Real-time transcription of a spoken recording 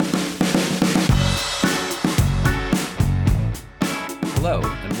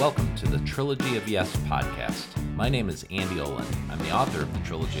welcome to the Trilogy of Yes podcast. My name is Andy Olin. I'm the author of the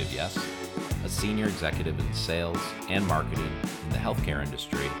Trilogy of Yes, a senior executive in sales and marketing in the healthcare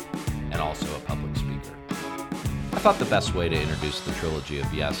industry, and also a public speaker. I thought the best way to introduce the Trilogy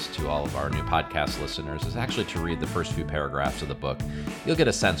of Yes to all of our new podcast listeners is actually to read the first few paragraphs of the book. You'll get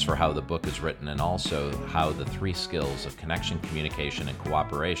a sense for how the book is written and also how the three skills of connection, communication, and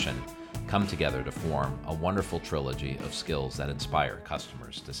cooperation come together to form a wonderful trilogy of skills that inspire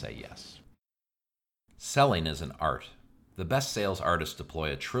customers to say yes. Selling is an art. The best sales artists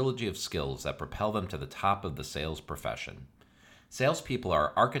deploy a trilogy of skills that propel them to the top of the sales profession. Salespeople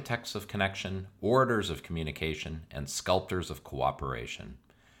are architects of connection, orators of communication, and sculptors of cooperation.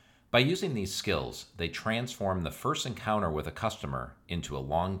 By using these skills, they transform the first encounter with a customer into a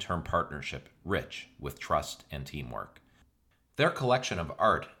long-term partnership rich with trust and teamwork. Their collection of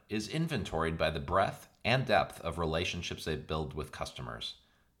art is inventoried by the breadth and depth of relationships they build with customers.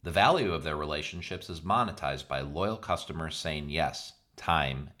 The value of their relationships is monetized by loyal customers saying yes,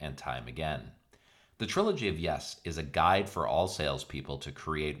 time and time again. The Trilogy of Yes is a guide for all salespeople to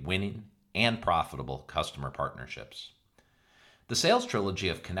create winning and profitable customer partnerships. The sales trilogy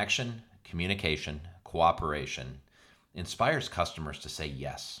of connection, communication, cooperation inspires customers to say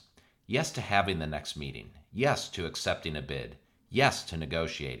yes. Yes to having the next meeting. Yes to accepting a bid. Yes to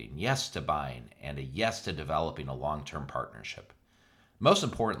negotiating. Yes to buying. And a yes to developing a long-term partnership. Most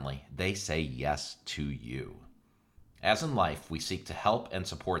importantly, they say yes to you. As in life, we seek to help and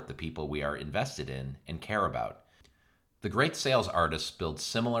support the people we are invested in and care about. The great sales artists build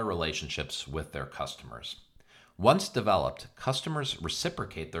similar relationships with their customers. Once developed, customers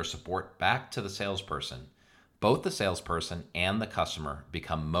reciprocate their support back to the salesperson. Both the salesperson and the customer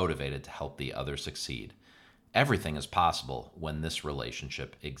become motivated to help the other succeed. Everything is possible when this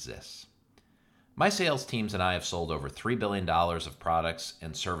relationship exists. My sales teams and I have sold over $3 billion of products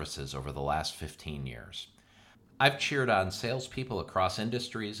and services over the last 15 years. I've cheered on salespeople across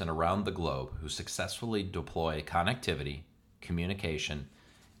industries and around the globe who successfully deploy connectivity, communication,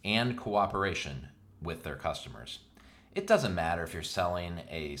 and cooperation with their customers. It doesn't matter if you're selling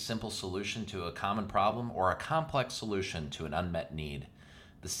a simple solution to a common problem or a complex solution to an unmet need.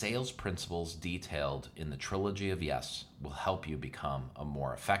 The sales principles detailed in the Trilogy of Yes will help you become a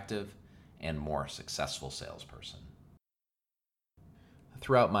more effective and more successful salesperson.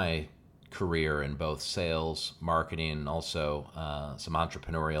 Throughout my career in both sales, marketing, and also some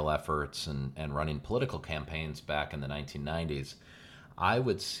entrepreneurial efforts and running political campaigns back in the 1990s, I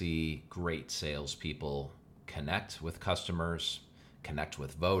would see great salespeople connect with customers, connect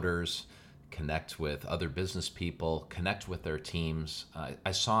with voters, connect with other business people, connect with their teams.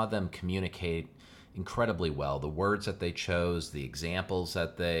 I saw them communicate incredibly well. The words that they chose, the examples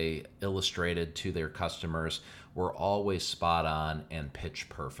that they illustrated to their customers were always spot on and pitch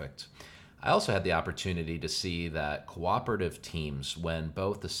perfect. I also had the opportunity to see that cooperative teams, when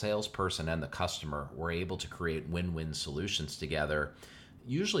both the salesperson and the customer were able to create win-win solutions together,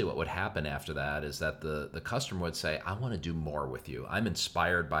 usually what would happen after that is that the customer would say, I want to do more with you. I'm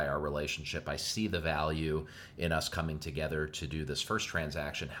inspired by our relationship. I see the value in us coming together to do this first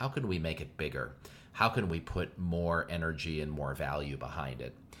transaction. How can we make it bigger? How can we put more energy and more value behind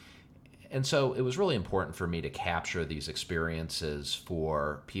it? And so it was really important for me to capture these experiences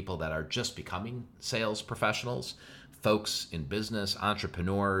for people that are just becoming sales professionals, folks in business,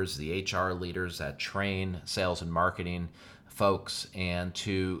 entrepreneurs, the HR leaders that train sales and marketing folks, and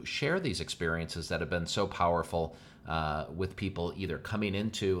to share these experiences that have been so powerful with people either coming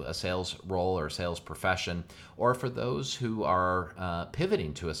into a sales role or a sales profession, or for those who are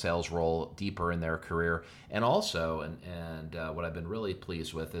pivoting to a sales role deeper in their career. And also, and what I've been really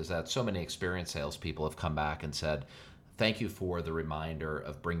pleased with is that so many experienced salespeople have come back and said, thank you for the reminder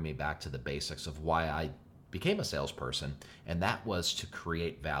of bringing me back to the basics of why I became a salesperson, and that was to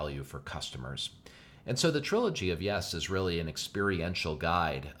create value for customers. And so the Trilogy of Yes is really an experiential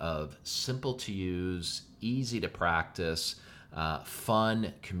guide of simple to use, easy to practice,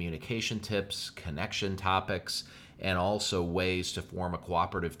 fun communication tips, connection topics, and also ways to form a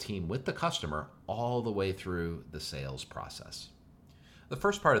cooperative team with the customer all the way through the sales process. The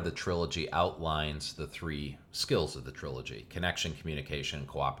first part of the trilogy outlines the three skills of the trilogy: connection, communication,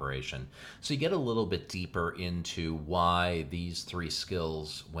 cooperation. So you get a little bit deeper into why these three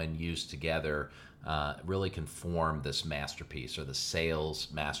skills, when used together, really can form this masterpiece, or the sales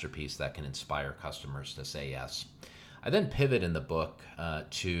masterpiece that can inspire customers to say yes. I then pivot in the book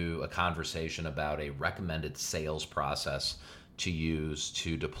to a conversation about a recommended sales process to use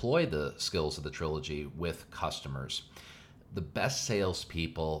to deploy the skills of the trilogy with customers. the best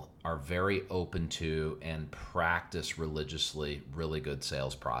salespeople are very open to and practice religiously really good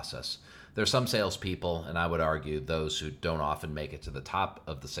sales process. There's some salespeople, and I would argue those who don't often make it to the top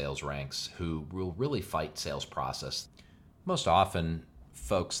of the sales ranks, who will really fight sales process. Most often,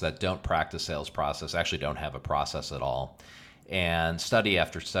 folks that don't practice sales process actually don't have a process at all. And study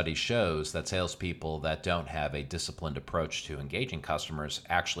after study shows that salespeople that don't have a disciplined approach to engaging customers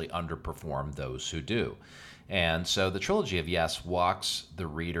actually underperform those who do. And so the Trilogy of Yes walks the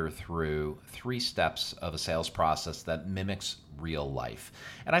reader through 3 steps of a sales process that mimics real life.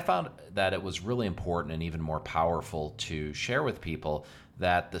 And I found that it was really important and even more powerful to share with people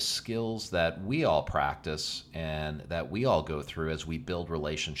that the skills that we all practice and that we all go through as we build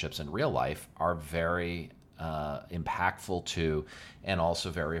relationships in real life are very impactful to and also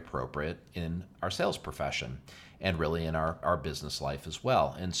very appropriate in our sales profession and really in our business life as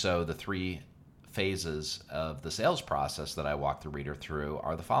well. And so the 3 phases of the sales process that I walk the reader through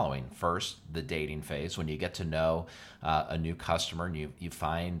are the following. First, the dating phase, when you get to know a new customer and you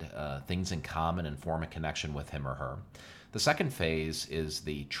find things in common and form a connection with him or her. The second phase is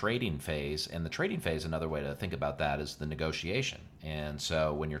the trading phase, and the trading phase, another way to think about that is the negotiation. And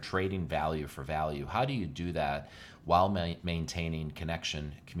so when you're trading value for value, how do you do that while maintaining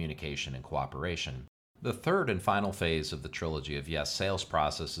connection, communication, and cooperation? The third and final phase of the Trilogy of Yes sales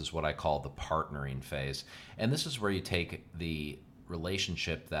process is what I call the partnering phase. And this is where you take the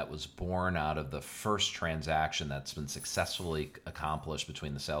relationship that was born out of the first transaction that's been successfully accomplished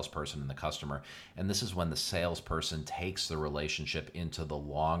between the salesperson and the customer. And this is when the salesperson takes the relationship into the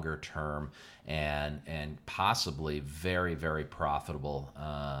longer term and possibly very, very profitable,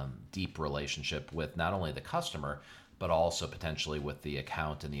 deep relationship with not only the customer, but also potentially with the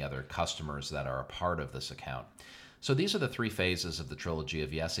account and the other customers that are a part of this account. So these are the 3 phases of the Trilogy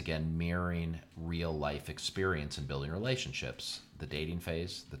of Yes, again, mirroring real life experience in building relationships: the dating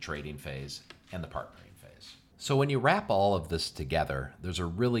phase, the trading phase, and the partnering phase. So when you wrap all of this together, there's a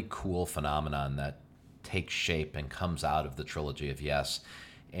really cool phenomenon that takes shape and comes out of the Trilogy of Yes.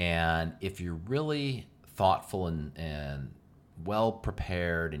 And if you're really thoughtful and well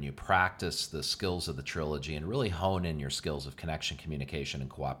prepared and you practice the skills of the trilogy and really hone in your skills of connection, communication,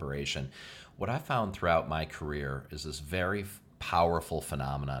 and cooperation, what I found throughout my career is this very powerful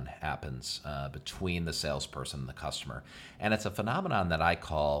phenomenon happens between the salesperson and the customer. And it's a phenomenon that I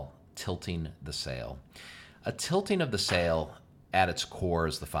call tilting the sale. A tilting of the sale at its core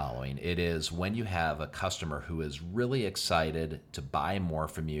is the following. It is when you have a customer who is really excited to buy more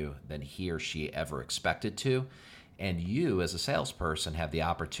from you than he or she ever expected to, and you as a salesperson have the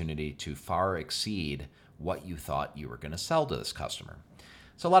opportunity to far exceed what you thought you were going to sell to this customer.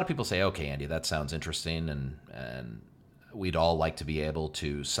 So a lot of people say, okay, Andy, that sounds interesting, and we'd all like to be able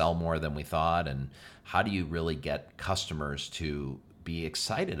to sell more than we thought. And how do you really get customers to be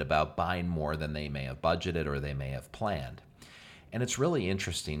excited about buying more than they may have budgeted or they may have planned? And it's really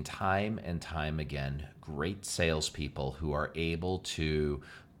interesting, time and time again, great salespeople who are able to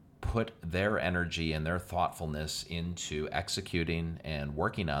put their energy and their thoughtfulness into executing and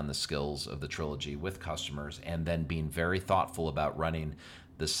working on the skills of the trilogy with customers, and then being very thoughtful about running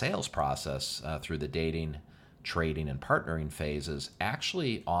the sales process through the dating, trading, and partnering phases,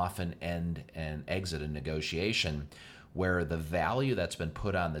 actually often end and exit a negotiation where the value that's been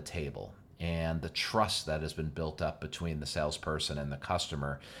put on the table and the trust that has been built up between the salesperson and the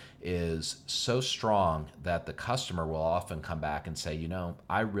customer is so strong that the customer will often come back and say,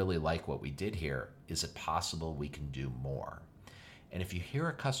 I really like what we did here. Is it possible we can do more? And if you hear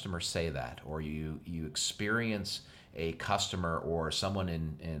a customer say that, or you experience a customer or someone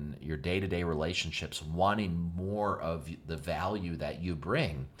in your day-to-day relationships wanting more of the value that you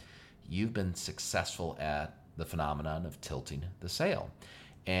bring, you've been successful at the phenomenon of tilting the sale.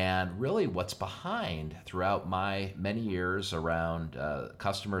 And really what's behind throughout my many years around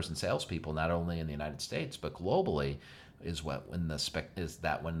customers and salespeople, not only in the United States, but globally, is when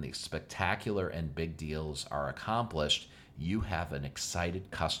the spectacular and big deals are accomplished, you have an excited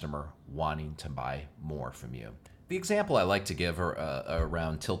customer wanting to buy more from you. The example I like to give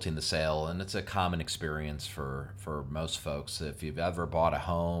around tilting the sale, and it's a common experience for most folks, if you've ever bought a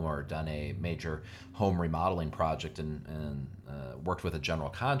home or done a major home remodeling project and worked with a general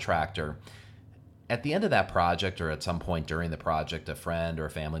contractor, at the end of that project or at some point during the project, a friend or a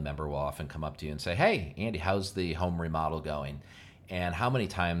family member will often come up to you and say, "Hey, Andy, how's the home remodel going?" And how many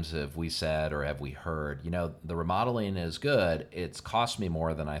times have we said or have we heard, the remodeling is good, it's cost me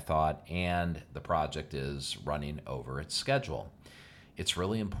more than I thought, and the project is running over its schedule. It's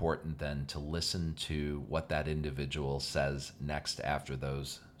really important then to listen to what that individual says next after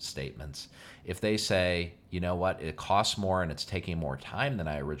those statements. If they say, you know what, it costs more and it's taking more time than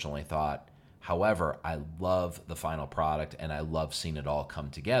I originally thought, however, I love the final product and I love seeing it all come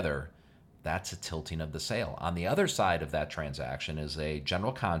together, that's a tilting of the sale. On the other side of that transaction is a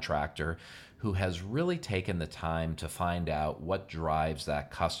general contractor who has really taken the time to find out what drives that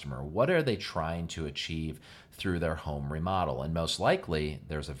customer. What are they trying to achieve through their home remodel? And most likely,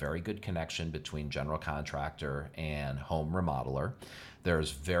 there's a very good connection between general contractor and home remodeler. There's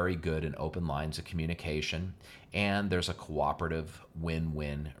very good and open lines of communication, and there's a cooperative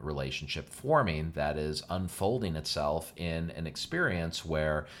win-win relationship forming that is unfolding itself in an experience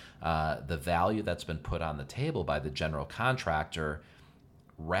where the value that's been put on the table by the general contractor,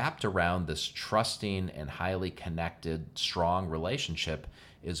 wrapped around this trusting and highly connected, strong relationship,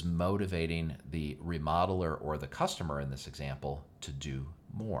 is motivating the remodeler or the customer in this example to do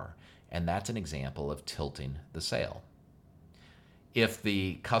more. And that's an example of tilting the sale. If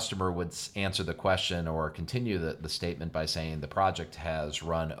the customer would answer the question or continue the statement by saying the project has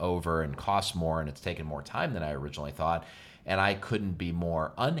run over and costs more and it's taken more time than I originally thought, and I couldn't be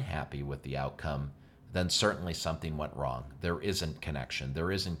more unhappy with the outcome, then certainly something went wrong. There isn't connection.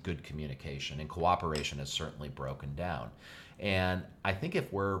 There isn't good communication, and cooperation is certainly broken down. And I think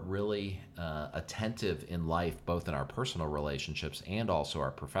if we're really attentive in life, both in our personal relationships and also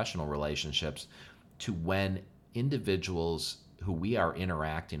our professional relationships, to when individuals who we are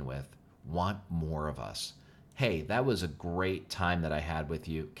interacting with want more of us. Hey, that was a great time that I had with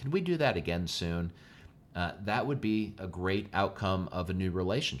you. Can we do that again soon? That would be a great outcome of a new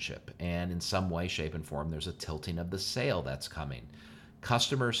relationship. And in some way, shape, and form, there's a tilting of the sale that's coming.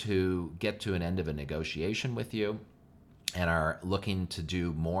 Customers who get to an end of a negotiation with you and are looking to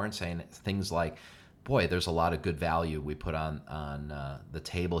do more and saying things like, boy, there's a lot of good value we put on the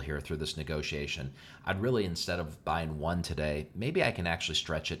table here through this negotiation. I'd really, instead of buying one today, maybe I can actually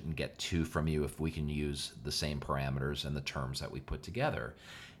stretch it and get two from you if we can use the same parameters and the terms that we put together.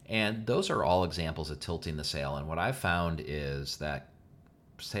 And those are all examples of tilting the sale. And what I've found is that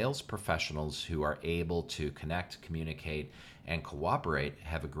sales professionals who are able to connect, communicate, and cooperate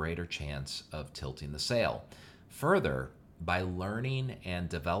have a greater chance of tilting the sale. Further, by learning and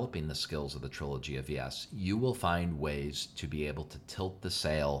developing the skills of the Trilogy of Yes, you will find ways to be able to tilt the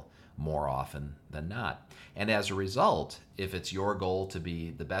sale more often than not. And as a result, if it's your goal to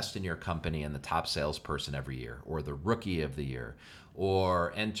be the best in your company and the top salesperson every year, or the rookie of the year,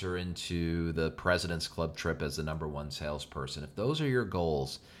 or enter into the President's Club trip as the number one salesperson, if those are your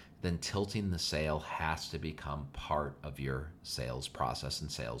goals, then tilting the sale has to become part of your sales process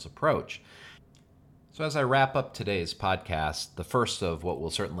and sales approach. So as I wrap up today's podcast, the first of what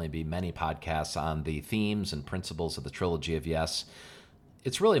will certainly be many podcasts on the themes and principles of the Trilogy of Yes,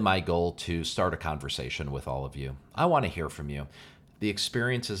 it's really my goal to start a conversation with all of you. I want to hear from you. The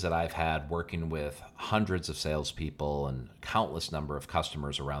experiences that I've had working with hundreds of salespeople and countless number of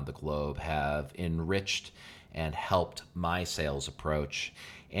customers around the globe have enriched and helped my sales approach.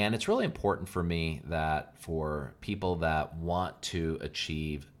 And it's really important for me that for people that want to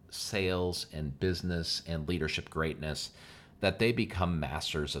achieve sales and business and leadership greatness, that they become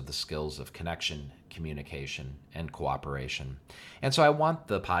masters of the skills of connection, communication, and cooperation. And so I want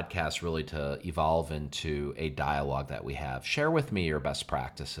the podcast really to evolve into a dialogue that we have. Share with me your best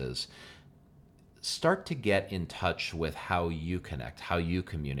practices. Start to get in touch with how you connect, how you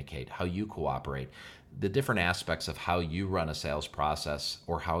communicate, how you cooperate, the different aspects of how you run a sales process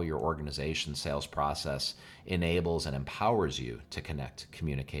or how your organization's sales process enables and empowers you to connect,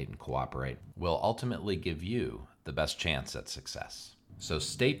 communicate, and cooperate will ultimately give you the best chance at success. So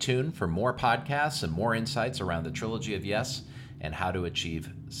stay tuned for more podcasts and more insights around the Trilogy of Yes and how to achieve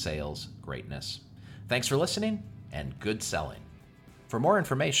sales greatness. Thanks for listening and good selling. For more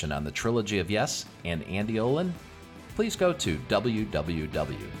information on the Trilogy of Yes and Andy Olin, please go to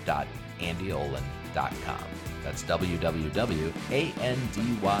www.andyolen.com. That's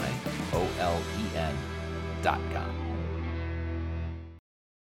www.andyolen.com.